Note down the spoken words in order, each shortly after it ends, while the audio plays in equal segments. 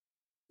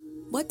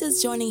What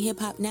does joining Hip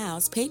Hop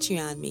Now's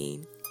Patreon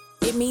mean?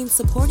 It means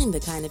supporting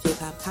the kind of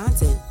hip-hop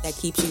content that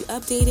keeps you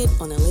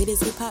updated on the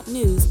latest hip-hop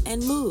news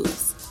and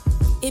moves.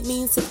 It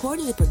means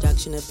supporting the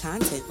production of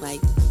content like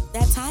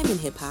That Time in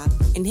Hip Hop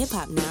and Hip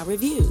Hop Now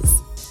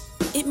Reviews.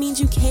 It means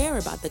you care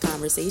about the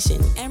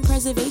conversation and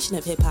preservation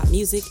of hip-hop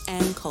music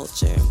and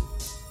culture.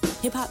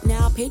 Hip Hop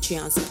Now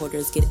Patreon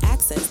supporters get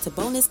access to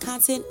bonus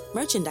content,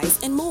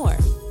 merchandise, and more.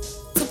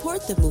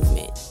 Support the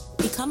movement.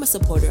 Become a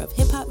supporter of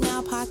Hip Hop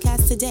Now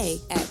podcast today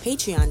at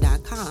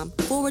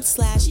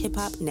patreon.com/Hip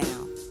Hop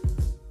Now.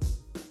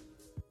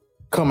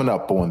 Coming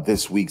up on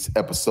this week's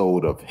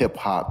episode of Hip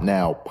Hop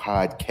Now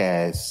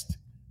podcast,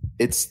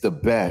 it's the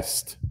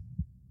best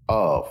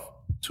of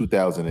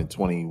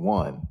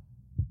 2021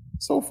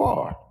 so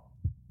far.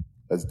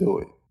 Let's do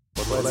it.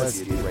 Let's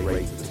get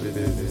right to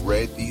business.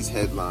 Read these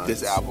headlines.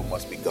 This album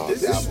must be gone.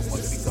 This album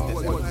must be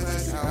gone.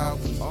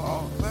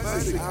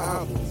 Classic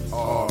album.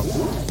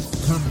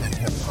 Come to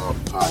Hip Hop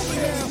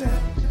Podcast.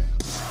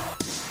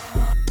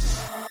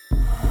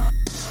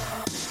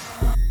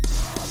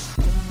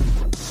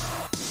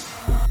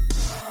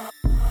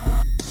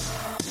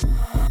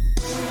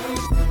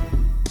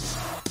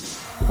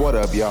 What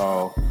up,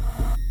 y'all?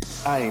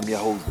 I am your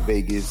host,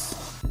 Vegas,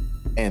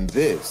 and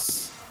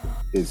this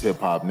is Hip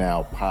Hop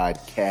Now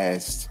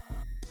Podcast,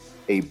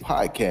 a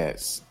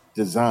podcast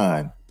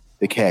designed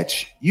to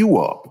catch you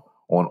up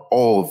on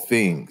all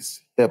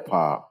things hip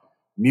hop,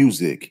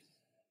 music,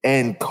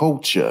 and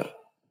culture.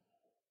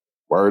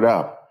 Word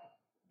up.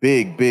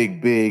 Big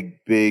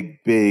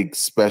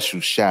special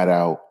shout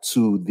out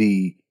to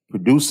the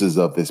producers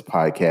of this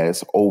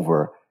podcast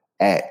over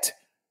at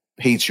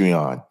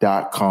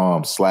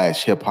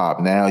patreon.com/Hip Hop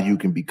Now. You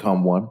can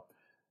become one.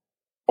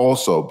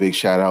 Also, big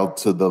shout out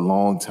to the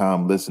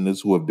longtime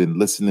listeners who have been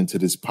listening to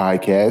this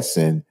podcast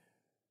and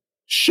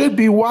should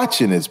be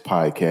watching this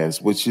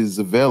podcast, which is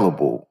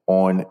available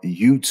on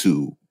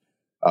YouTube,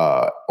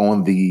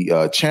 on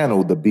the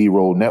channel, the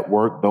B-Roll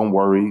Network. Don't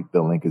worry,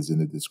 the link is in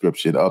the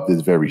description of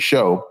this very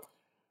show.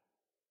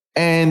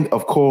 And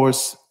of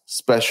course,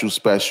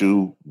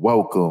 special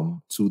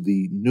welcome to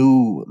the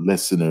new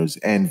listeners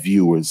and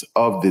viewers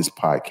of this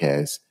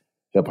podcast,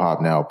 Hip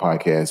Hop Now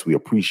Podcast. We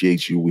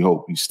appreciate you. We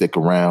hope you stick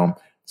around,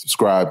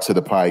 subscribe to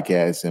the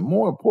podcast, and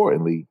more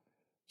importantly,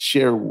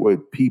 share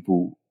with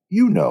people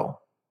you know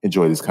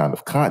enjoy this kind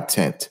of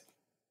content.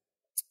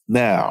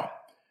 Now,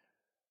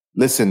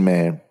 listen,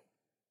 man,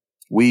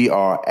 we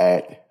are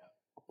at a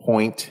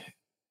point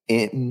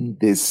in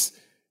this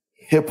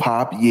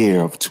hip-hop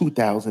year of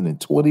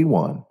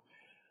 2021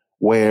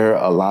 where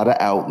a lot of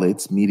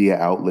outlets, media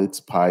outlets,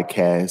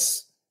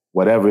 podcasts,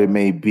 whatever it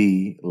may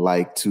be,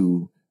 like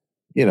to,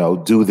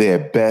 do their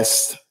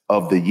best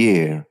of the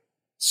year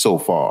so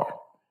far.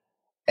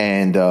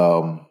 And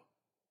the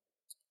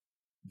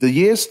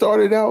year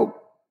started out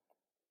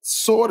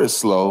sort of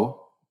slow,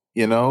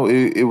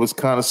 it was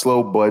kind of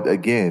slow. But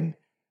again,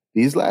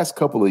 these last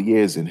couple of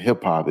years in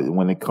hip hop,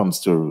 when it comes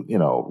to,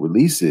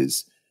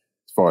 releases,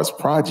 as far as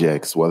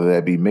projects, whether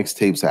that be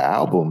mixtapes or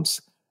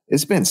albums,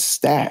 it's been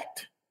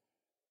stacked.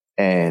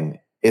 And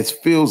it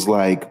feels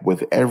like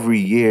with every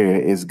year,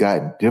 it's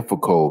gotten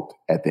difficult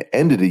at the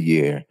end of the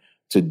year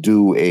to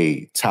do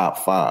a top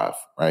 5,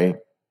 right?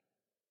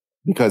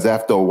 Because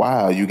after a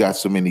while, you got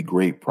so many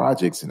great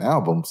projects and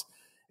albums.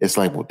 It's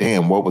like, well,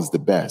 damn, what was the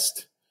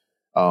best?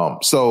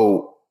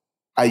 So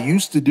I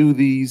used to do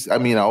these. I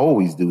mean, I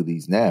always do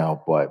these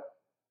now, but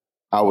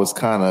I was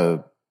kind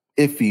of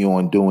iffy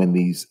on doing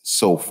these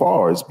so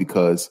far is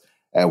because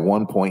at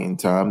one point in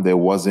time, there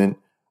wasn't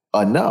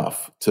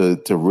enough to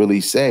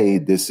really say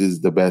this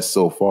is the best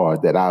so far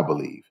that I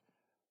believe.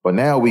 But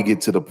now we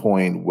get to the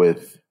point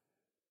with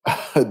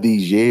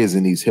these years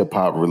and these hip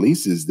hop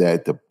releases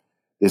that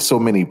there's so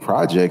many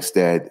projects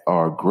that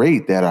are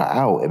great that are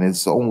out, and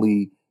it's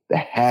only the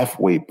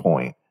halfway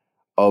point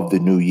of the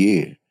new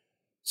year.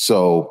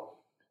 So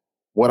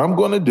what I'm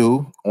going to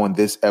do on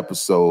this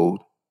episode,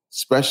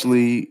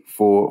 especially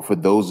for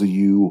those of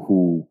you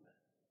who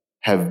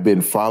have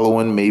been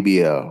following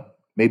maybe an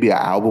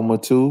album or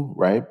two,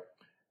 right?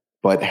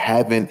 But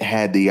haven't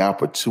had the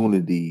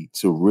opportunity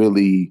to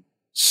really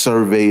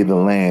survey the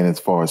land as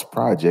far as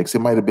projects. It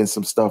might have been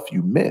some stuff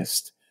you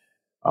missed.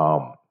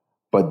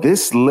 But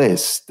this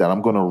list that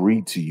I'm going to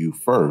read to you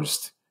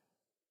first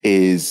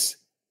is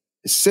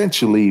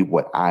essentially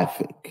what I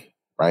think,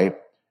 right?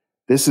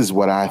 This is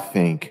what I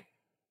think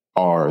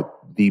are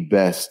the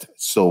best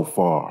so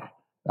far.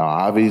 Now,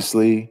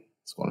 obviously,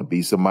 it's going to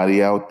be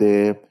somebody out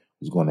there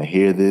who's going to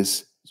hear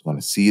this, who's going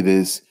to see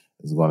this,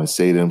 is going to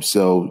say to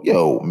themselves,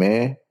 yo,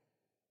 man,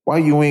 why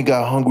you ain't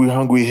got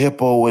Hungry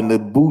Hippo and the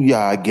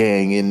Booyah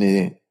Gang in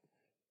there?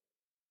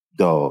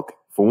 Dog,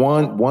 for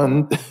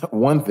one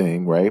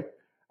thing, right?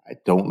 I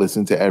don't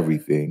listen to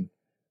everything.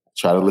 I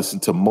try to listen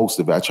to most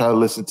of it. I try to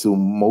listen to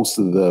most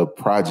of the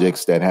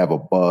projects that have a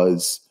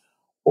buzz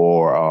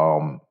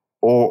or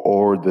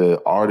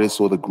the artist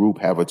or the group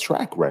have a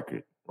track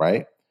record,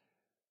 right?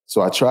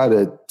 So I try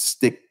to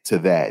stick to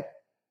that.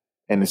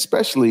 And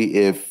especially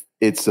if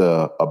it's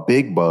a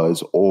big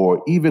buzz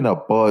or even a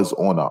buzz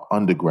on an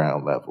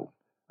underground level.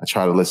 I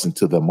try to listen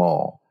to them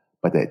all,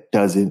 but that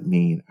doesn't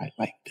mean I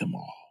like them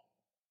all.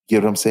 You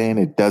know what I'm saying?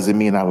 It doesn't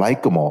mean I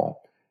like them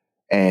all.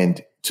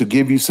 And to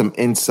give you some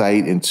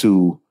insight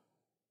into,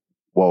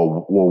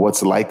 well,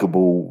 what's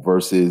likable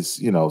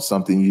versus,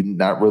 something you're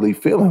not really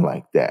feeling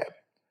like that.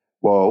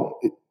 Well,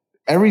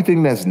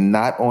 everything that's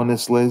not on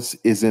this list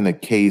isn't a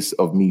case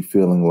of me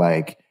feeling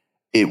like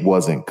it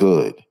wasn't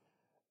good.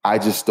 I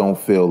just don't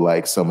feel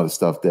like some of the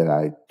stuff that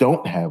I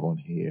don't have on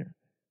here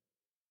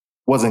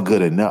wasn't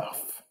good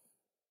enough,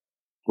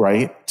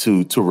 right?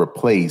 To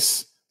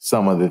replace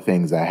some of the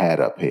things I had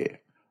up here.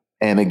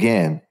 And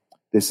again,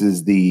 this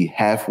is the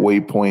halfway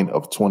point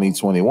of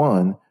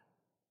 2021.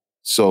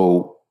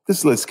 So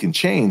this list can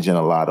change in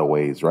a lot of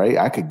ways, right?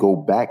 I could go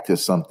back to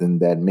something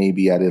that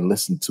maybe I didn't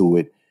listen to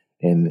it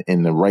in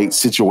the right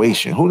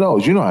situation. Who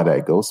knows? You know how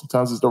that goes.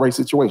 Sometimes it's the right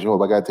situation.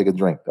 Oh, I got to take a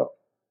drink, though.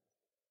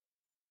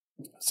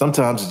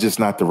 Sometimes it's just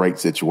not the right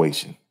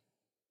situation.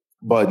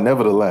 But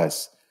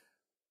nevertheless,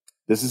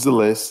 this is a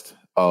list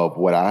of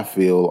what I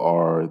feel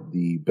are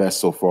the best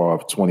so far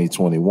of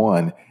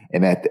 2021.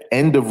 And at the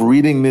end of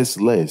reading this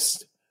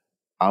list,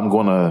 I'm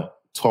going to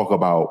talk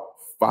about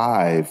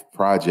 5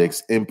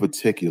 projects in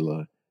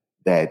particular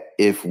that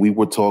if we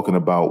were talking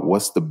about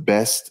what's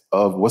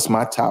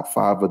my top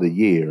 5 of the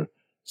year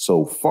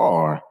so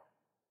far,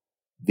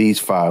 these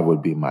 5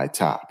 would be my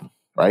top,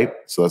 right?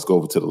 So let's go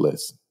over to the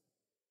list.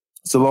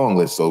 It's a long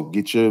list, so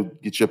get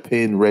your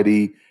pen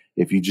ready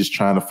if you're just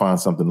trying to find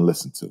something to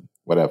listen to,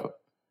 whatever.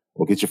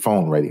 Or get your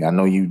phone ready. I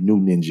know you new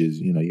ninjas,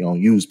 you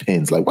don't use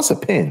pens. Like, what's a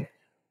pen?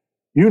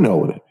 You know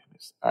what it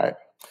is. All right.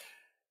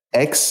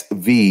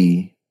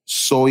 XV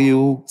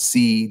Soil,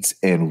 Seeds,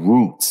 and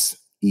Roots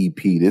EP.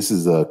 This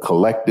is a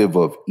collective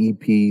of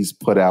EPs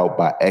put out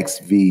by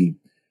XV,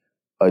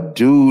 a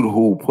dude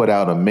who put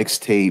out a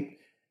mixtape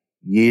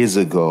years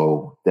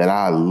ago that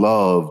I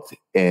loved,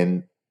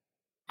 and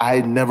I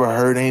had never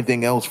heard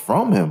anything else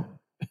from him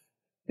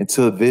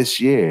until this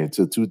year,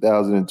 until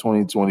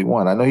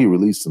 2021. I know he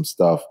released some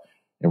stuff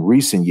in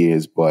recent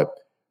years, but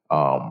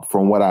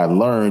from what I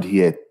learned, he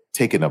had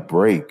taken a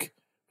break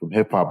from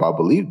hip hop, I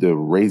believe, to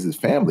raise his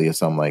family or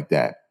something like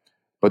that.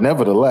 But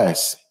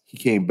nevertheless, he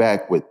came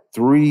back with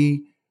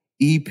 3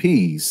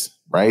 EPs,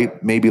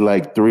 right? Maybe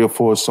like 3 or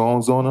 4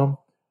 songs on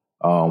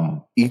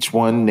them. Each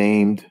one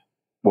named,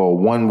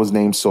 one was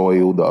named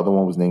Soil, the other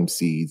one was named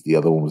Seeds, the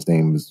other one was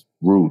named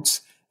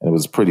Roots, and it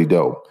was pretty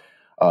dope.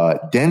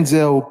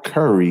 Denzel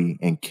Curry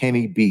and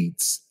Kenny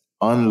Beats,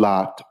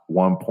 Unlocked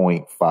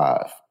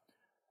 1.5.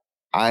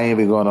 I ain't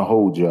even gonna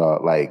hold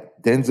y'all. Like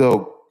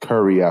Denzel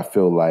Curry, I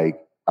feel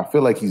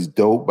like he's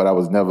dope, but I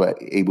was never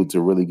able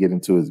to really get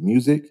into his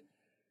music.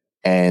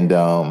 And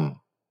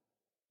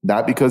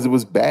not because it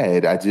was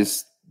bad, I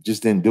just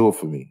didn't do it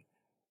for me.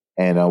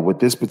 And with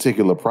this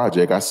particular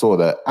project, I saw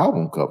the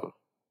album cover.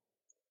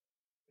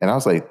 And I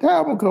was like, that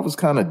album cover's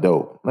kind of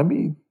dope. Let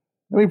me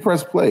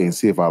press play and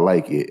see if I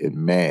like it. And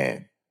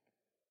man,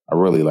 I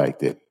really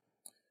liked it.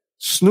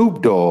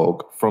 Snoop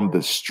Dogg, From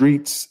the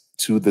Streets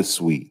to the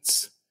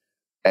Sweets.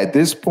 At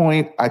this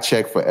point, I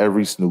check for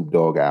every Snoop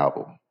Dogg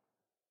album.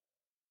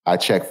 I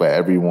check for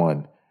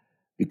everyone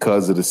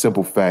because of the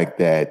simple fact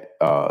that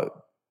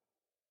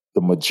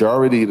the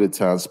majority of the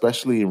time,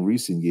 especially in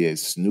recent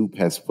years, Snoop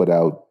has put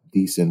out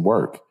decent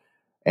work.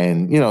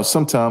 And,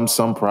 sometimes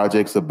some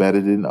projects are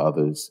better than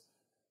others.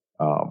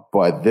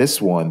 But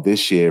this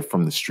year,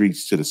 From the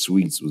Streets to the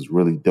Sweets, was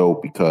really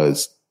dope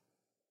because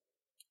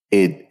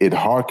it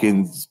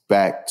harkens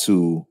back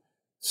to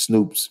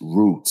Snoop's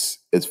roots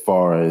as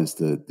far as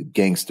the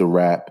gangster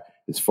rap,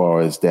 as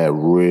far as that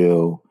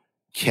real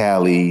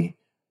Cali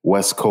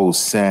West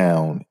Coast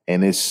sound,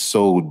 and it's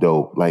so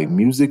dope. Like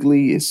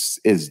musically,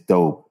 it's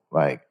dope.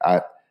 Like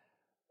I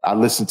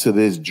listened to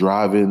this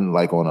driving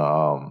like on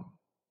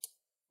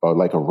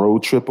a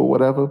road trip or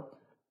whatever.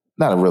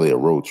 Not really a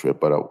road trip,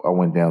 but I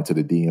went down to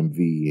the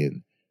DMV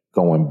and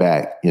going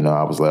back,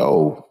 I was like,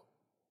 oh,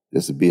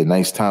 this would be a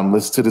nice time to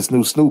listen to this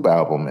new Snoop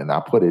album. And I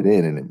put it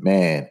in and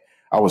man,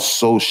 I was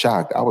so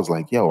shocked. I was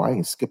like, yo, I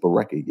ain't skip a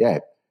record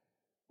yet.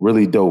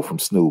 Really dope from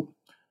Snoop.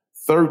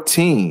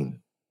 13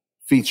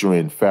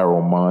 featuring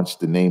Pharoah Monch.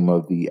 The name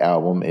of the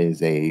album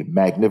is A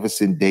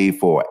Magnificent Day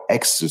for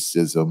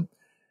Exorcism.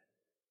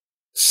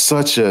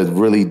 Such a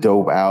really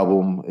dope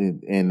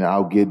album, and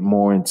I'll get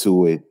more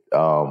into it.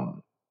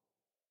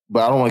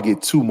 But I don't want to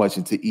get too much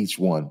into each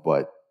one,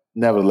 but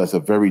nevertheless, a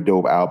very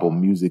dope album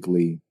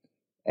musically.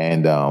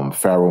 And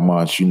Pharoah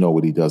Monch, you know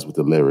what he does with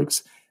the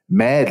lyrics.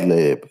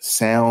 Madlib,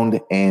 Sound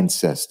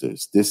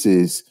Ancestors. This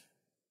is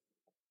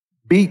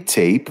beat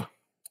tape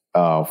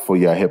for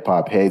your hip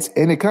hop heads.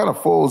 And it kind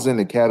of falls in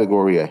the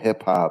category of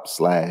hip hop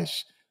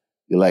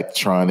 /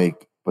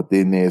 electronic, but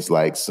then there's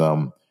like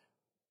some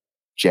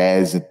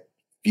jazz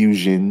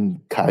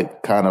fusion kind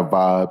of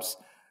vibes.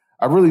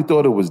 I really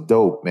thought it was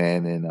dope,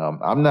 man. And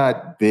I'm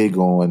not big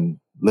on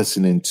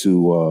listening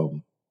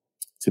to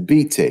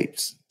beat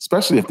tapes,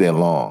 especially if they're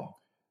long,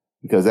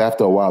 because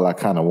after a while I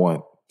kind of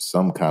want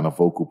some kind of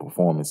vocal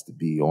performance to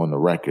be on the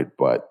record,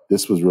 but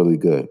this was really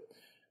good.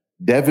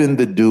 Devin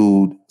the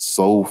Dude,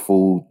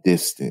 Soulful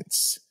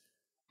Distance.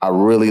 I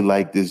really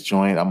like this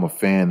joint. I'm a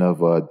fan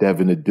of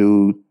Devin the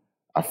Dude.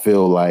 I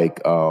feel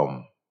like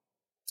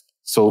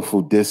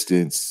Soulful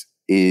Distance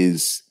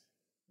is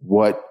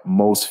what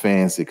most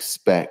fans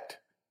expect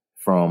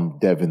from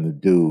Devin the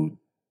Dude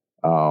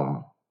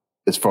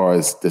as far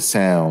as the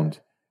sound,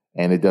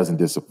 and it doesn't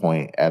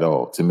disappoint at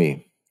all to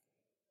me.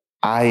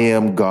 I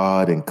Am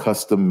God and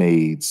Custom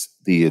Made's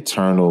The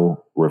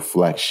Eternal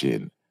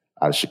Reflection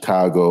out of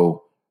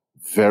Chicago.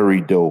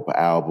 Very dope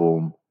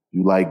album.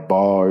 You like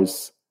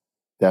bars?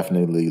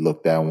 Definitely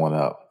look that one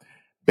up.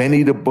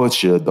 Benny the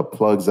Butcher, The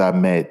Plugs I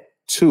Met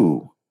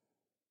 2.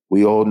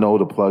 We all know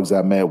The Plugs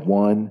I Met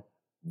 1.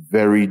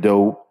 Very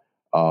dope.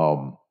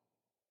 Probably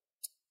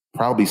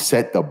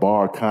set the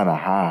bar kind of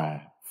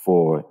high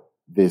for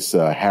this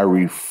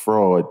Harry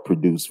Fraud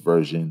produced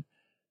version.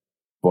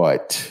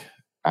 But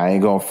I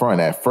ain't gonna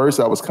front. At first,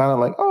 I was kind of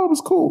like, oh, it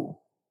was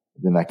cool.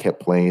 Then I kept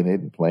playing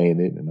it,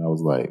 and I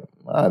was like,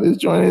 this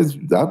joint is,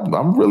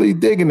 I'm really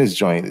digging this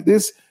joint.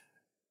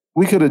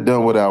 We could have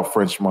done without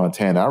French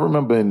Montana. I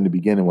remember in the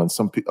beginning when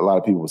a lot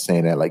of people were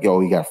saying that, like,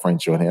 oh, he got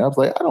French on here. I was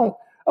like, I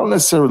don't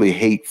necessarily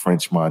hate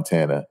French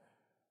Montana,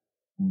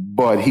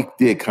 but he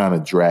did kind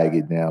of drag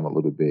it down a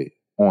little bit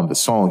on the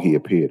song he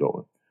appeared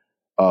on.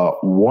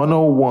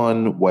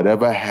 101,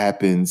 Whatever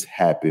Happens,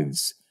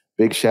 Happens.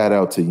 Big shout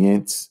out to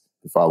Yintz.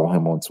 Follow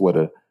him on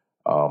Twitter.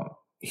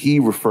 He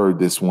referred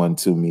this one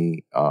to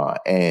me,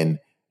 and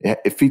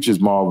it features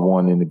Marv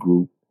One in the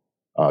group.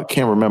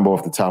 Can't remember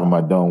off the top of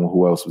my dome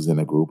who else was in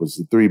the group. It's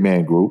a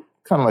 3-man group,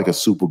 kind of like a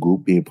super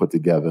group being put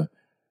together.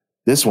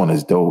 This one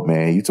is dope,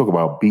 man. You talk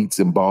about beats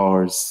and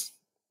bars.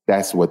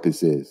 That's what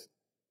this is.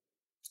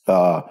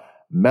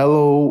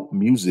 Mellow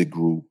Music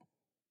Group,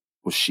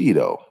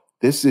 Bushido.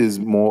 This is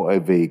more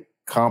of a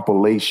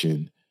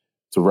compilation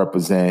to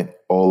represent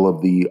all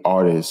of the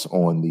artists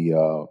on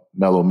the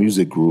Mellow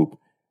Music Group.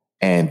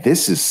 And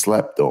this is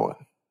slept on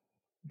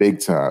big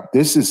time.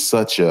 This is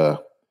such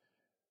a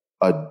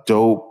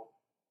dope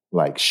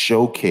like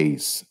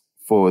showcase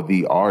for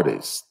the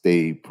artists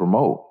they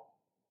promote.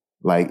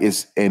 Like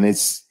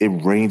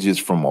it ranges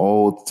from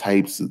all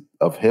types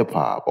of hip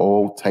hop,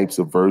 all types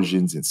of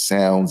versions and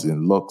sounds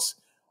and looks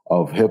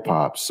of hip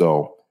hop.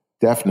 So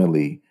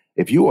definitely,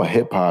 if you're a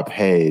hip hop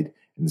head,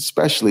 and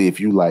especially if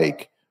you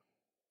like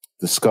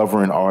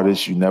discovering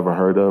artists you never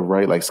heard of,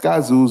 right? Like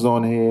Skyzoo's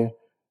on here,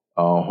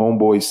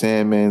 Homeboy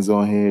Sandman's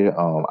on here,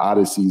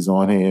 Odyssey's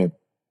on here,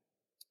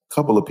 a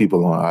couple of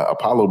people on.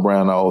 Apollo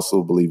Brown, I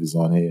also believe, is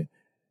on here.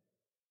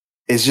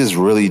 It's just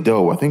really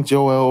dope. I think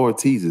Joel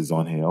Ortiz is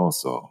on here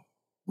also.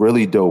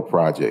 Really dope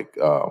project.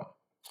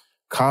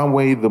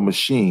 Conway the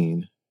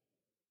Machine,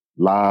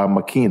 La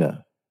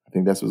Maquina. I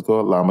think that's what it's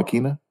called, La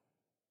Maquina.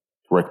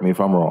 Correct me if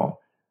I'm wrong.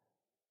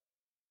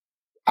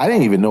 I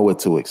didn't even know what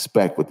to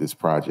expect with this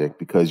project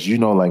because,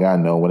 like I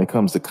know, when it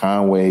comes to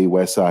Conway,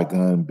 Westside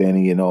Gun,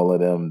 Benny, and all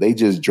of them, they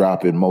just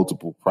drop in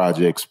multiple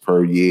projects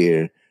per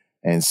year.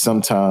 And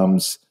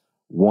sometimes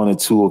one or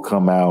two will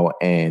come out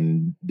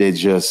and they're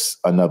just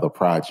another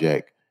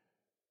project.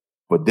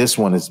 But this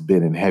one has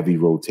been in heavy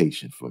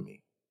rotation for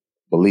me.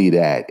 Believe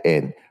that.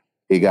 And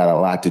it got a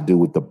lot to do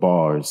with the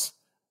bars.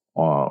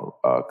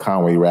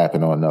 Conway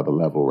rapping on another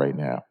level right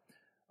now.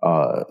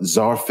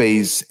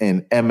 Czarface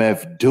and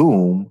MF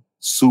Doom,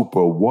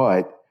 Super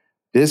What?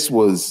 This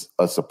was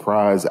a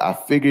surprise. I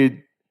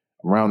figured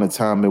around the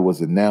time it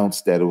was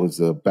announced that it was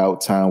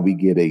about time we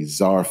get a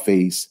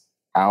Czarface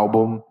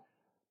album,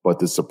 but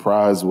the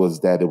surprise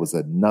was that it was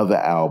another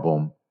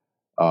album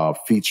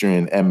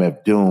featuring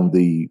MF Doom.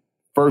 The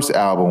first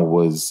album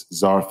was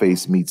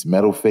Czarface meets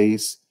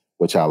Metalface,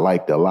 which I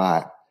liked a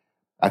lot.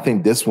 I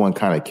think this one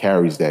kind of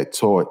carries that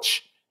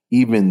torch,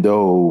 even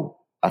though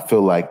I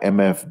feel like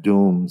MF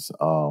Doom's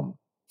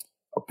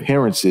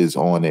appearances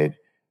on it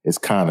is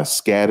kind of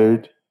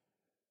scattered.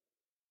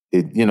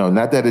 It,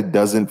 not that it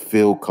doesn't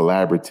feel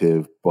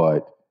collaborative,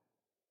 but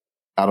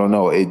I don't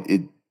know.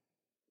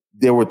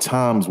 There were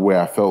times where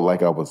I felt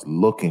like I was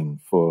looking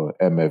for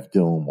MF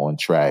Doom on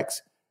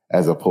tracks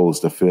as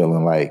opposed to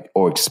feeling like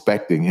or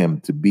expecting him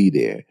to be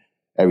there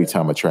every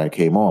time a track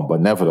came on.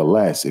 But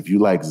nevertheless, if you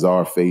like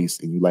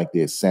Czarface and you like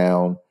their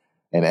sound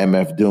and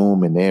MF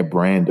Doom and their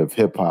brand of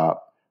hip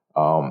hop,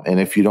 and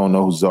if you don't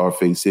know who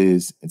Czarface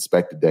is,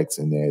 Inspector Deck's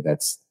in there.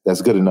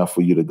 That's good enough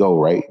for you to go,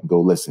 right?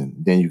 Go listen.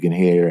 Then you can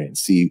hear and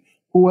see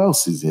who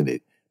else is in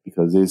it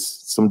because there's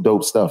some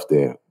dope stuff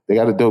there. They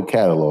got a dope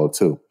catalog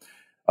too.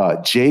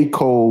 J.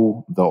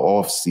 Cole, The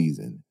Off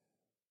Season.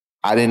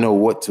 I didn't know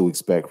what to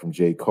expect from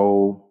J.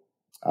 Cole.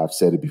 I've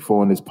said it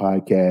before in this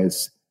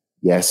podcast.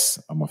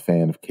 Yes, I'm a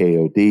fan of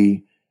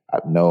KOD.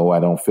 I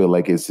don't feel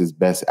like it's his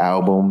best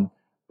album,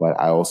 but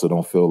I also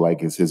don't feel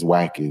like it's his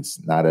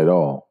wackest. Not at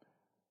all.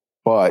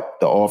 But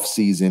the off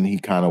season, he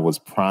kind of was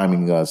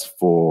priming us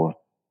for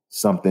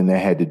something that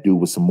had to do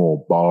with some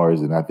more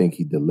bars, and I think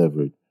he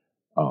delivered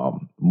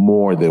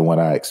more than what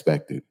I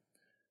expected.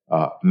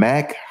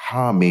 Mac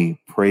Hami,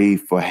 Pray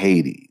for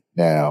Haiti.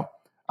 Now,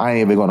 I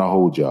ain't even gonna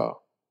hold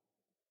y'all.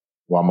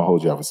 Well, I'm gonna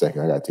hold y'all for a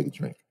second. I gotta take a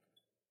drink.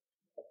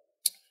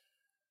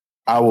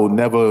 I will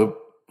never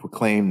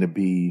proclaim to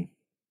be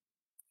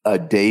a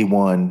day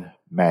one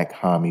Mac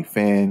Hami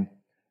fan.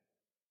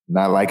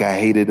 Not like I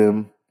hated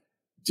him,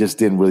 just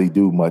didn't really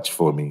do much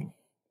for me.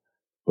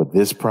 But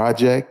this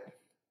project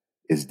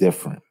is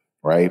different,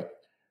 right?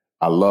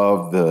 I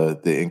love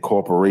the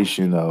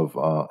incorporation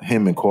of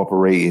him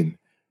incorporating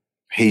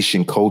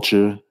Haitian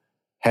culture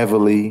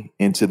heavily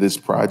into this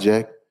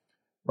project,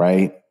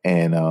 right?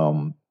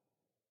 And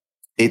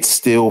it's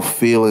still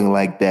feeling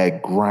like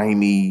that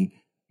grimy,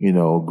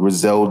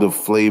 Griselda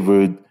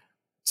flavored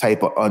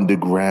type of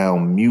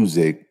underground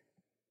music,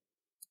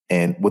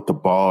 and with the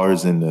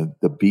bars and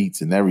the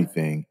beats and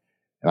everything.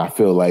 And I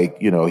feel like,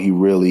 he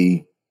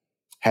really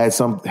had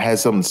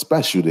something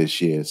special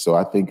this year. So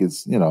I think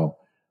it's,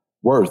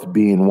 worth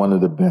being one of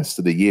the best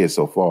of the year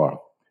so far.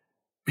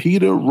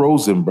 Peter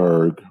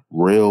Rosenberg,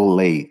 Real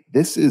Late.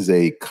 This is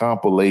a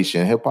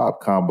compilation, hip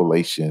hop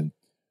compilation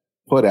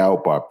put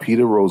out by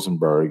Peter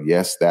Rosenberg.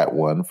 Yes, that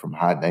one from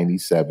Hot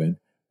 97,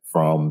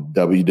 from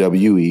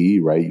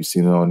WWE, right? You've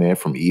seen it on there,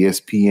 from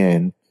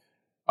ESPN.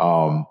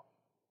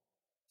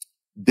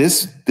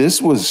 This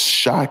was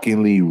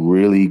shockingly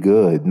really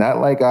good. Not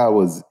like I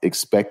was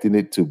expecting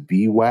it to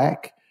be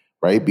whack,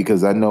 right?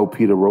 Because I know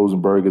Peter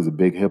Rosenberg is a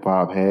big hip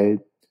hop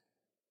head,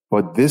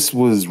 but this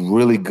was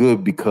really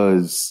good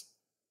because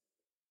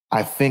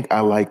I think I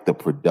like the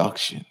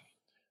production.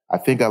 I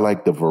think I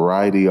like the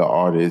variety of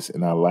artists,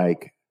 and I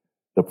like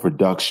the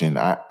production.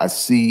 I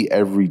see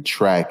every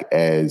track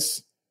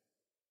as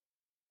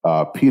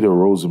Peter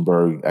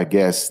Rosenberg, I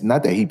guess,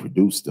 not that he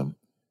produced them,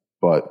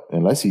 but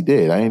unless he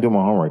did, I ain't doing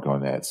my homework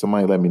on that.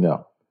 Somebody let me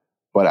know.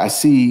 But I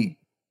see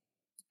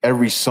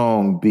every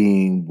song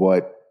being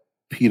what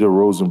Peter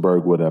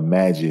Rosenberg would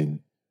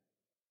imagine,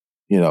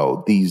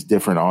 these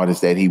different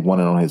artists that he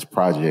wanted on his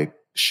project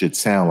should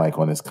sound like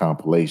on his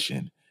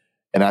compilation.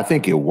 And I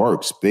think it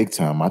works big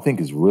time. I think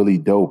it's really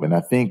dope. And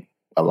I think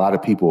a lot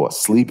of people are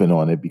sleeping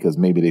on it because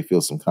maybe they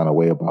feel some kind of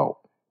way about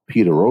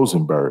Peter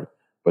Rosenberg.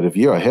 But if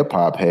you're a hip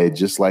hop head,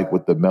 just like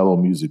with the Mellow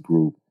Music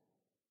Group,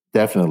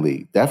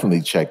 definitely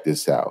check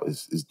this out.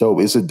 It's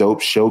dope. It's a dope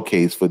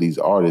showcase for these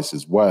artists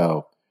as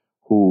well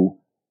who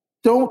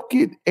don't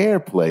get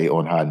airplay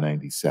on Hot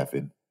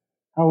 97.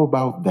 How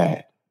about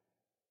that?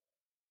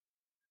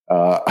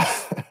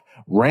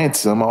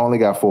 Ransom, I only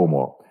got 4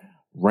 more.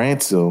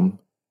 Ransom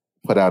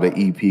put out an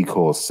EP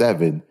called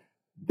 7.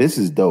 This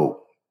is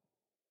dope.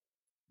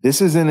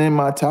 This isn't in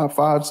my top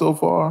 5 so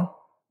far,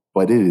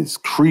 but it is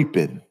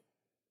creeping.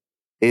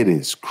 It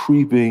is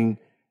creeping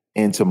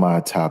into my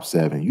top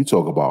 7. You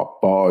talk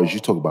about bars, you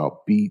talk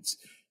about beats,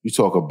 you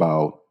talk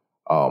about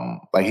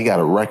like he got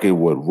a record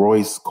with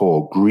Royce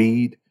called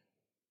Greed.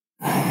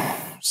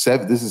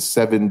 This is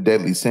 7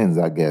 Deadly Sins,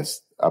 I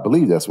guess. I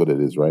believe that's what it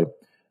is, right?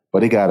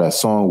 But he got a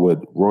song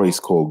with Royce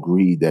called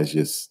Greed that's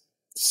just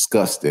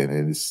disgusting,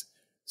 and it's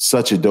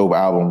such a dope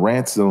album.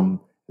 Ransom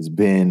has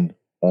been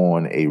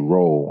on a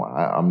roll.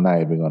 I'm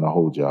not even gonna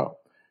hold y'all.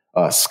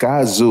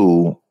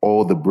 Skyzoo,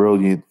 All the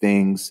Brilliant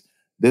Things.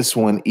 This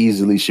one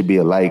easily should be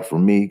a like for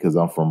me because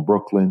I'm from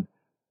Brooklyn.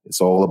 It's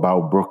all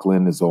about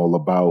Brooklyn. It's all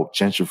about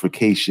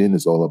gentrification.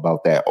 It's all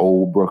about that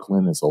old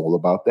Brooklyn. It's all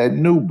about that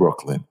new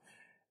Brooklyn.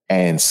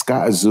 And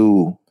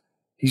Skyzoo,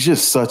 he's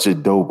just such a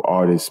dope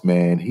artist,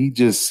 man. He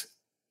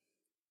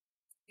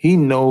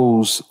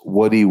knows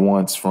what he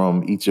wants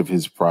from each of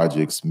his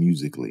projects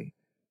musically.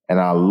 And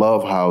I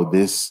love how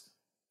this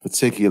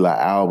particular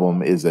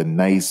album is a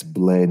nice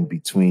blend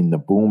between the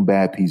boom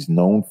bap he's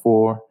known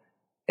for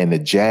and the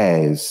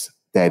jazz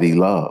that he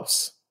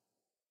loves,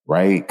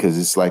 right? Because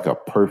it's like a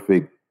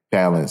perfect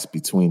balance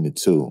between the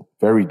two.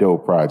 Very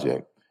dope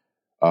project.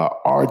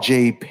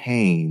 RJ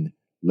Payne,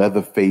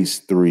 Leatherface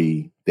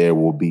 3, There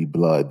Will Be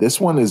Blood.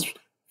 This one is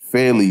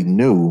fairly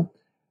new,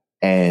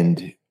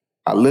 and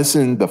I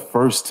listened the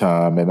first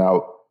time, and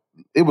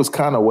it was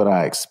kind of what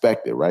I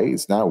expected, right?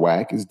 It's not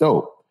whack, it's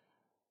dope.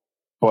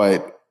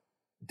 But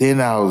then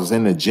I was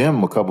in the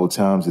gym a couple of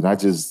times, and I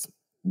just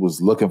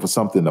was looking for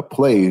something to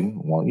play.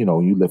 Well,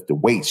 you lift the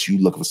weights, you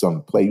looking for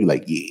something to play. You're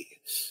like, yeah.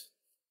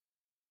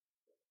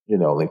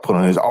 They put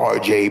on his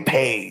RJ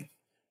Payne,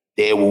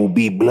 There Will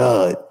Be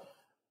Blood.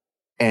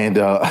 And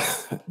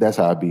that's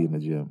how I be in the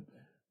gym.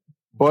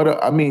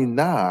 But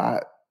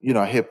I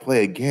hit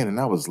play again, and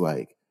I was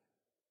like,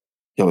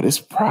 yo, this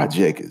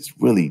project is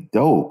really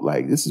dope.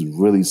 Like, this is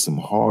really some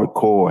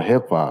hardcore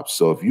hip hop.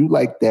 So if you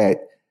like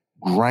that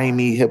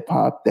grimy hip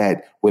hop,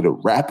 that with a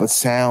rapper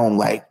sound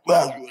like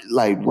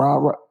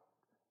rah,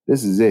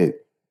 this is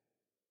it.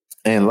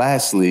 And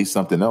lastly,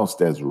 something else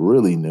that's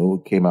really new,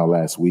 it came out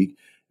last week.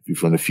 If you're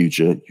from the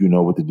future, you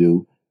know what to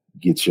do.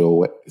 Get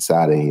your ass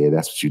out of here.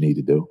 That's what you need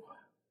to do.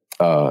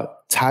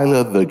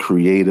 Tyler, the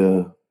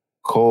Creator,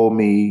 Call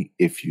Me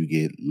If You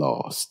Get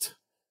Lost.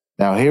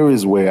 Now, here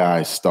is where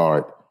I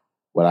start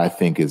what I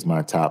think is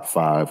my top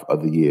 5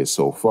 of the year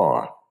so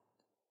far.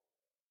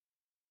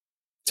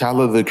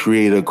 Tyler, the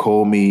Creator,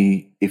 Call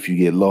Me If You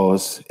Get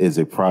Lost is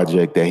a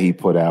project that he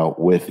put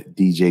out with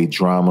DJ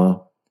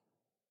Drama.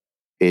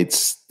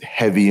 It's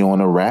heavy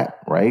on a rap,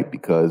 right?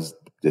 Because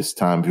this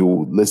time,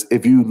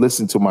 if you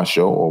listen to my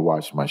show or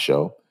watch my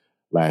show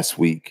last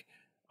week,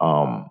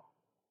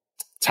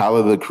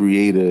 Tyler, the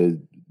Creator,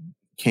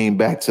 came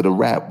back to the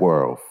rap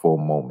world for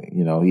a moment.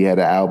 You know, he had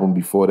an album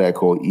before that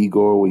called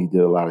Igor, where he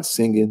did a lot of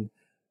singing,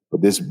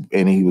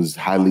 and he was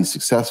highly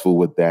successful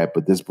with that.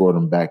 But this brought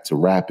him back to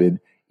rapping,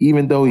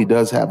 even though he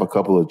does have a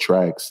couple of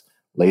tracks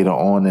later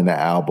on in the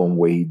album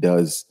where he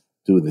does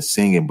do the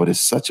singing. But it's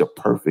such a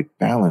perfect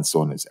balance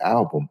on this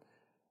album.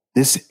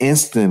 This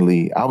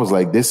instantly, I was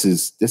like, this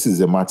is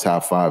in my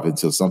top 5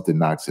 until something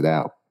knocks it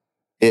out,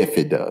 if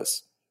it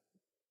does.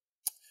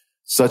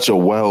 Such a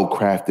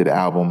well-crafted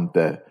album.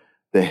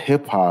 The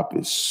hip hop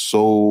is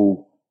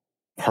so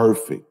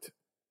perfect.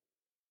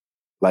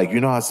 Like,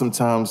 you know how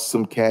sometimes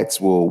some cats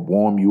will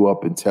warm you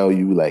up and tell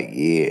you, like,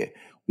 yeah,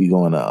 we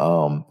going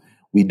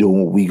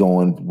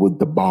with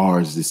the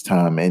bars this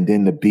time, and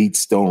then the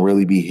beats don't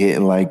really be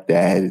hitting like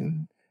that,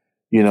 and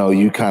you know,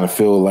 you kind of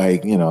feel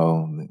like, you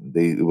know,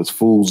 it was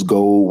fool's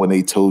gold when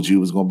they told you it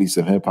was going to be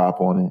some hip hop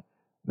on it.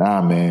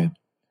 Nah, man.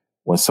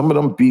 When some of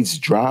them beats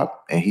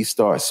drop and he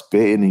starts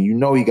spitting, and you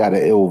know he got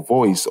an ill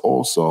voice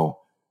also,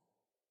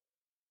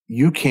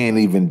 you can't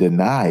even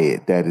deny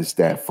it that it's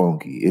that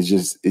funky. It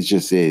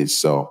just is.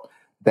 So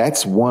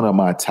that's one of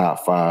my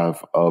top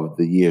 5 of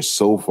the year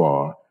so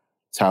far.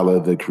 Tyler,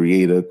 the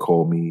Creator,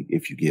 Call Me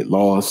If You Get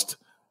Lost.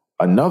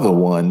 Another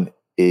one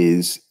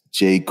is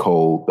J.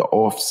 Cole, The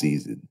Off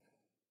Season.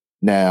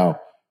 Now,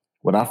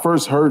 when I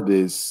first heard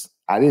this,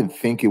 I didn't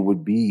think it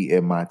would be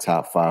in my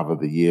top 5 of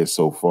the year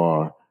so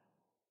far,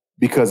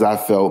 because I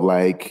felt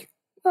like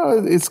I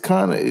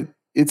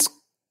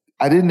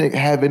didn't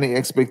have any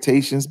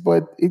expectations,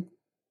 but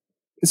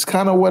it's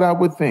kind of what I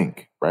would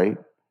think, right?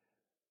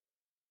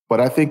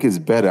 But I think it's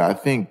better. I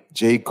think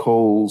J.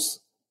 Cole's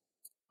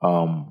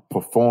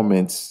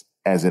performance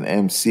as an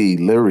MC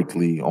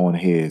lyrically on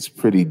here is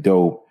pretty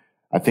dope.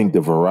 I think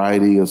the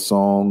variety of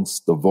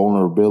songs, the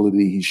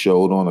vulnerability he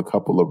showed on a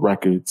couple of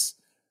records,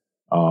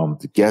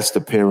 the guest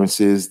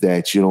appearances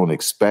that you don't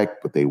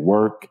expect, but they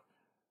work.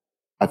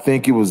 I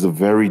think it was a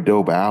very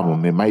dope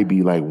album. It might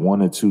be like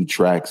 1 or 2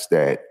 tracks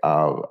that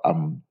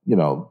I'm,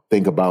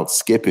 think about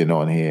skipping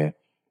on here.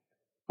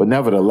 But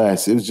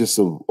nevertheless, it was just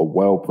a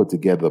well put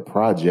together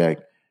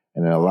project,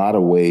 and in a lot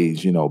of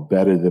ways,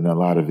 better than a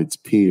lot of its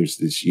peers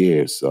this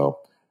year. So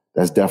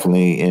that's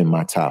definitely in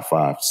my top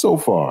 5 so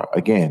far.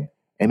 Again,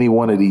 any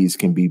one of these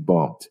can be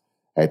bumped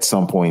at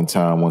some point in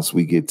time once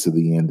we get to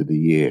the end of the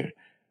year.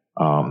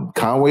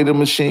 Conway the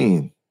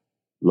Machine,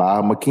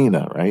 La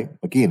Maquina, right?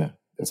 Maquina,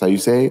 that's how you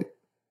say it?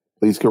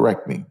 Please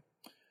correct me.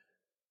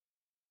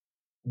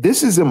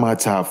 This is in my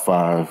top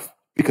 5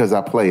 because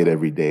I play it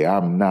every day.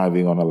 I'm not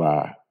even going to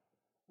lie.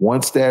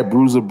 Once that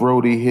Bruiser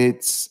Brody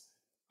hits,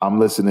 I'm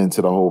listening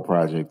to the whole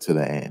project to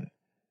the end.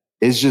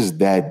 It's just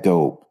that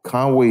dope.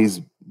 Conway's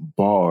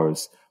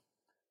bars.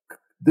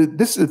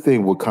 This is the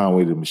thing with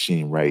Conway the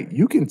Machine, right?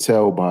 You can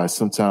tell by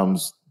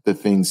sometimes the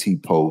things he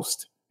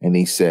posts and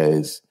he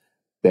says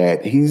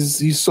that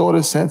he's sort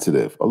of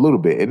sensitive a little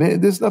bit.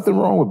 And there's nothing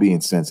wrong with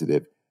being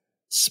sensitive,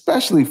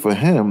 especially for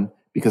him,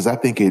 because I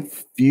think it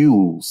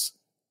fuels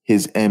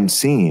his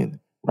MCing,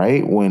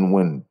 right?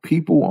 When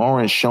people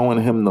aren't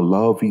showing him the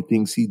love he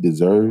thinks he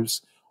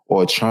deserves,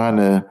 or trying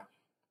to,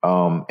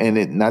 not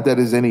that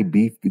there's any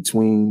beef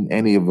between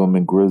any of them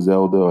and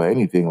Griselda or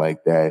anything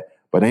like that,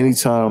 but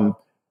anytime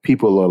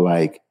people are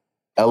like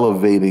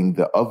elevating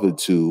the other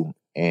two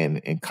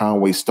and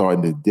Conway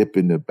starting to dip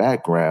in the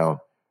background,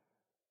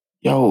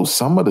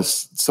 some of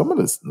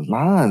the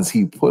lines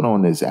he put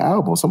on this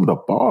album, some of the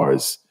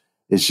bars,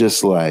 it's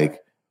just like,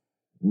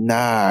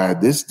 nah,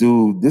 this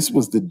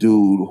was the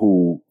dude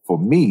who, for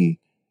me,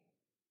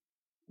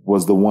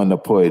 was the one to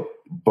put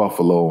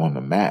Buffalo on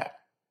the map.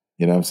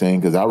 You know what I'm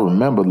saying? Because I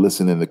remember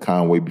listening to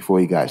Conway before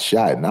he got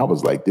shot, and I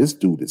was like, this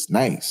dude is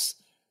nice,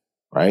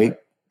 right?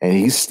 And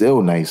he's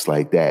still nice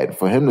like that.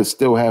 For him to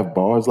still have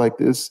bars like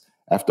this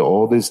after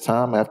all this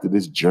time, after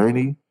this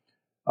journey,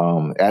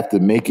 after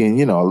making,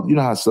 you know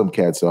how some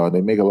cats are,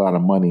 they make a lot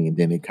of money and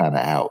then they kind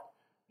of out.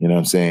 You know what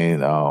I'm saying?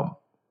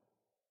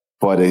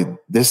 But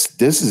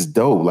this is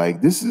dope.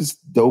 Like, this is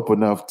dope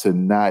enough to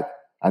not.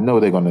 I know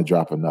they're gonna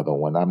drop another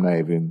one. I'm not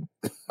even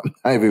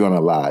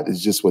gonna lie.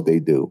 It's just what they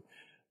do.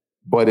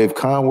 But if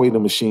Conway the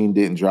Machine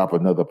didn't drop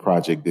another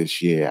project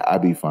this year,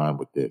 I'd be fine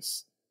with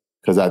this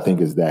because I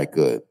think it's that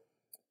good.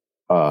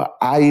 I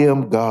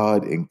Am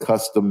God and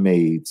Custom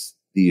Made's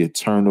The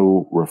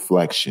Eternal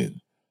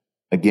Reflection.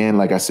 Again,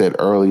 like I said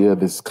earlier,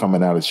 this is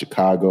coming out of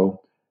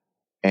Chicago,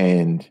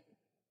 and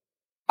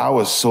I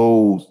was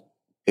so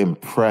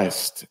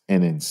impressed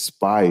and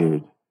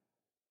inspired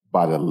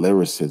by the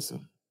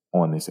lyricism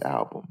on this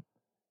album.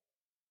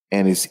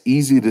 And it's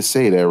easy to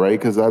say that, right?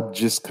 Because I've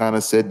just kind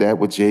of said that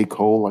with J.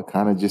 Cole. I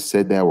kind of just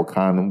said that with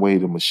Conway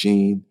the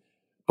Machine.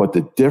 But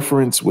the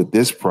difference with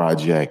this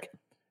project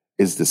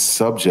is the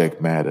subject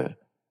matter.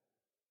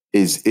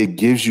 It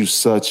gives you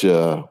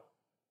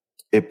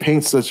it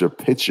paints such a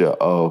picture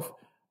of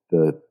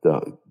the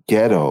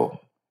ghetto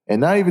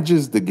And not even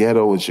just the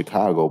ghetto in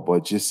Chicago,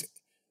 but just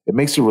it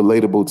makes it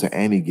relatable to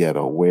any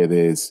ghetto where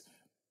there's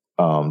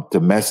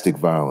domestic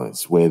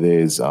violence, where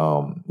there's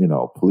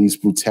police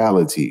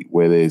brutality,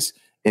 where there's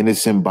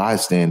innocent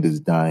bystanders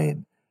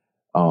dying,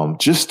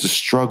 just the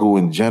struggle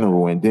in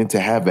general. And then to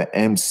have an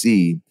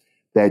MC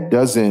that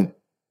doesn't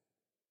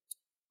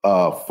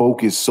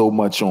focus so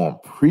much on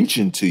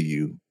preaching to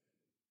you,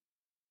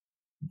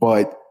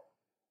 but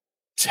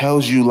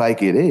tells you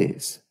like it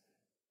is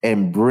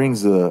and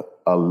brings a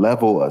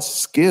level of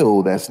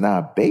skill that's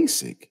not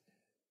basic.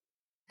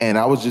 And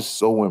I was just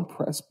so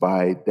impressed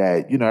by it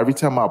that, every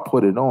time I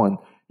put it on,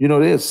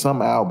 there's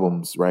some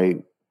albums,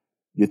 right?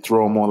 You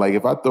throw them on. Like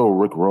if I throw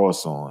Rick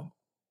Ross on,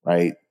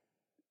 right?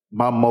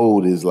 My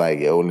mode is like,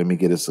 yo, let me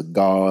get a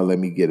cigar. Let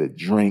me get a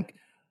drink,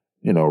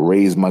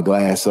 raise my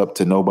glass up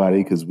to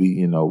nobody. Cause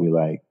we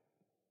like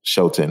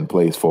shelter in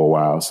place for a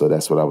while. So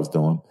that's what I was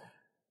doing.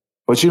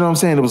 But you know what I'm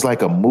saying? It was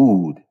like a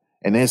mood.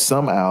 And there's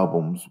some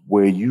albums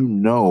where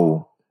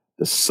the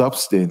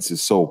substance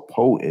is so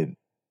potent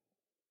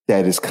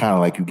that it's kind of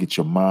like you get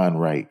your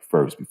mind right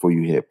first before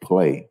you hit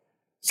play.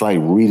 It's like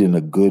reading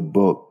a good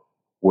book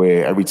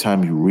where every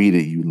time you read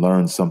it, you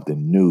learn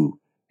something new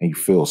and you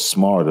feel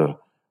smarter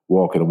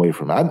walking away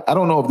from it. I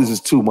don't know if this is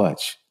too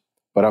much,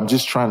 but I'm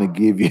just trying to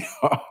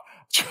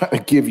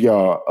give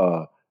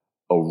y'all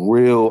a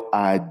real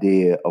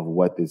idea of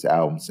what this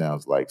album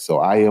sounds like. So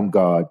I Am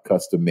God,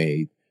 Custom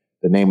Made.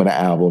 The name of the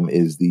album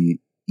is The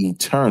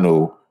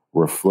Eternal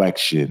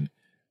Reflection.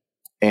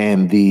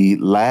 And the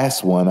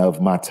last one of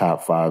my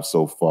top 5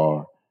 so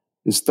far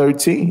is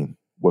 13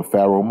 with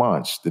Pharoahe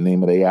Monch. The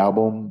name of the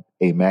album,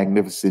 A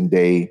Magnificent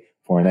Day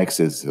for an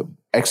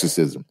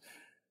Exorcism.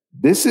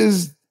 This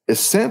is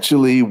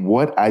essentially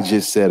what I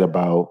just said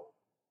about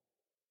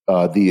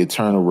The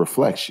Eternal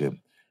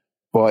Reflection.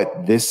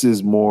 But this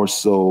is more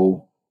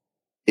so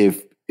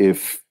if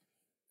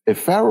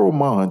Pharoahe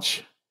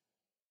Monch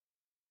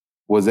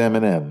was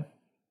Eminem,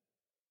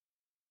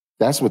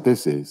 that's what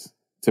this is.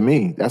 To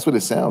me, that's what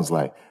it sounds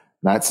like.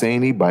 Not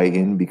saying he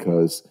biting,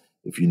 because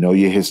if you know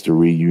your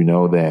history, you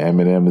know that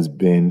Eminem has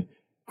been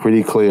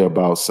pretty clear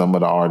about some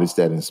of the artists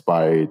that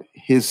inspired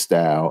his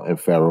style, and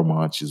Pharoahe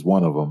Monch is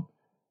one of them.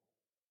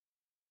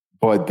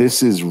 But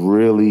this is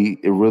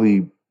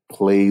really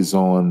plays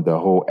on the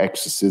whole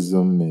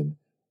exorcism and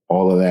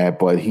all of that.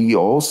 But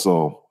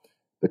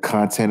the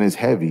content is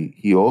heavy.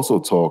 He also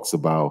talks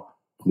about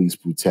police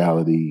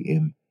brutality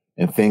and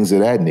things of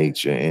that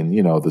nature, and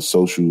the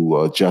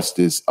social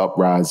justice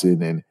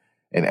uprising and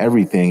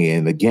everything.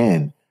 And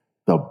again,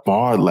 the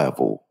bar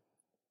level,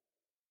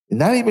 and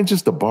not even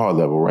just the bar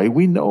level, right?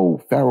 We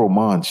know Pharoahe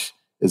Monch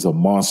is a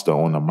monster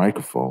on the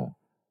microphone,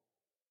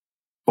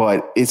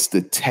 but it's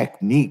the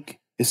technique,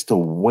 it's the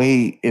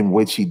way in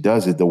which he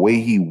does it, the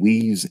way he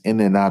weaves in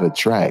and out of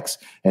tracks.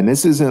 And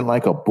this isn't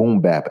like a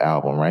boom bap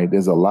album, right?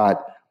 There's a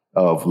lot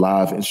of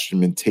live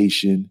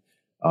instrumentation,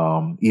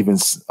 even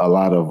a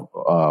lot of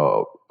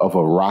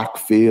a rock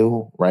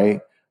feel, right,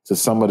 to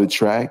some of the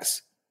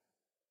tracks.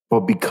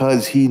 But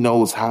because he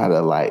knows how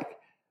to like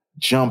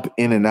jump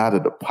in and out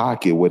of the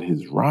pocket with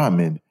his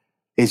rhyming,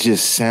 it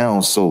just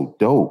sounds so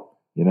dope.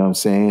 You know what I'm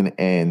saying?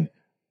 And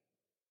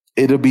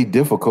it'll be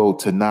difficult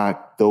to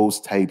knock those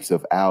types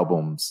of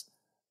albums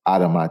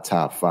out of my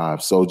top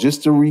 5. So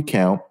just to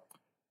recount,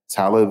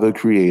 Tyler, the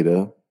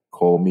Creator,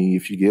 Call Me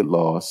If You Get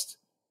Lost,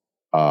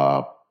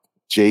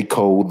 J.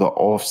 Cole, The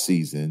Off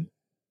Season,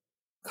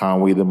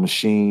 Conway the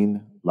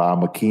Machine, La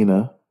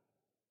Maquina,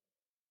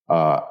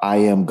 I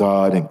Am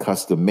God and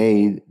Custom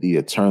Made, The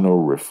Eternal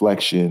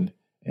Reflection,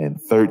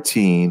 and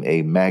 13,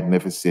 A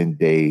Magnificent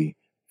Day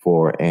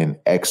for an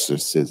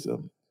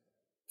Exorcism.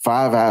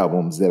 5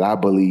 albums that I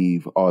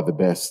believe are the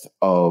best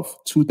of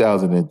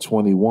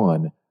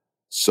 2021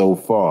 so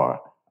far.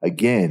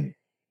 Again,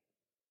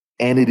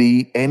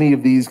 any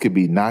of these could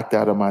be knocked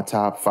out of my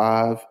top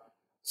 5.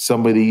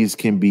 Some of these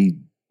can be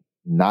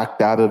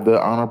knocked out of the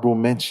honorable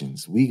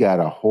mentions. We got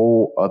a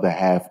whole other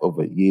half of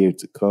a year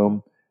to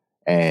come,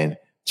 and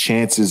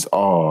chances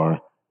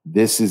are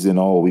this isn't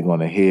all we're going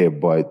to hear,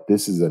 but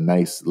this is a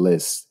nice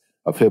list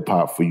of hip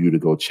hop for you to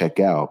go check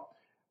out.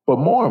 But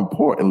more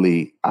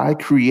importantly, I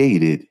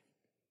created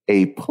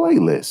a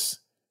playlist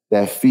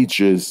that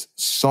features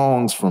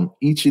songs from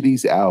each of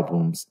these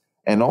albums,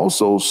 and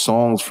also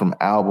songs from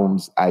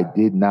albums I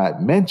did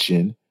not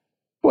mention,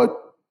 but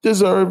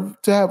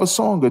deserve to have a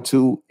song or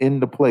two in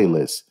the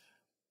playlist.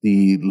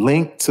 The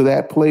link to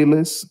that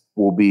playlist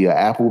will be an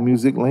Apple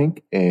Music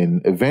link,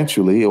 and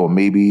eventually, or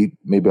maybe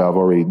I've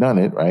already done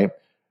it, right?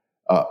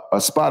 A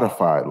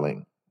Spotify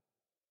link.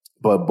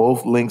 But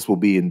both links will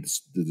be in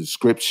the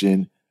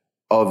description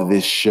of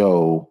this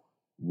show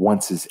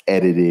once it's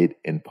edited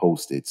and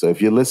posted. So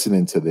if you're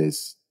listening to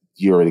this,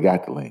 you already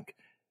got the link.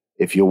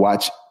 If you're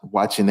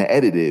watching the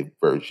edited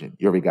version,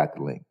 you already got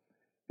the link.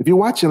 If you're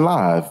watching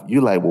live,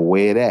 you're like, well,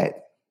 where it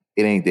at?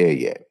 It ain't there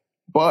yet.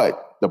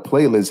 But the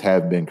playlists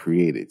have been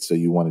created, so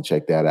you want to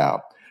check that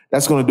out.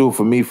 That's going to do it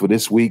for me for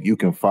this week. You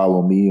can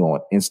follow me on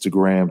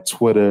Instagram,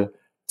 Twitter,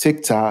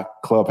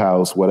 TikTok,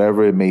 Clubhouse,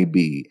 whatever it may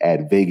be,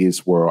 at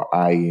Vegas World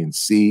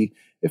INC.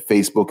 If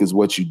Facebook is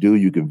what you do,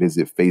 you can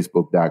visit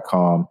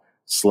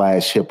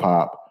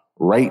facebook.com/hiphop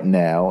right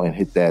now and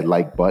hit that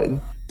like button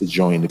to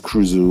join the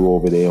crew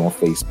over there on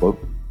Facebook.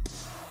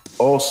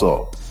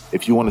 Also,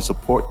 if you want to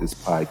support this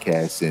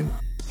podcast and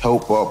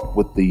help up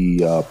with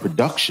the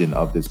production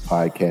of this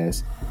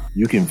podcast,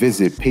 you can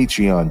visit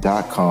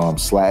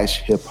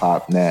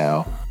patreon.com/hiphop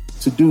now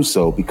to do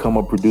so. Become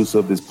a producer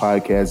of this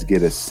podcast,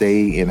 get a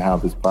say in how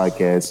this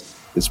podcast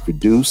is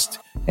produced,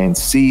 and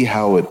see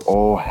how it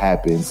all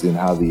happens and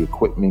how the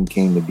equipment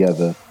came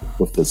together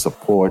with the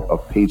support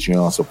of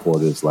Patreon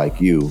supporters like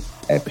you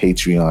at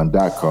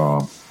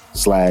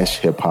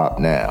patreon.com/hiphop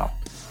now.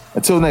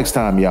 Until next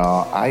time,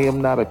 y'all, I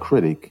am not a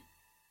critic,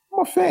 I'm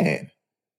a fan.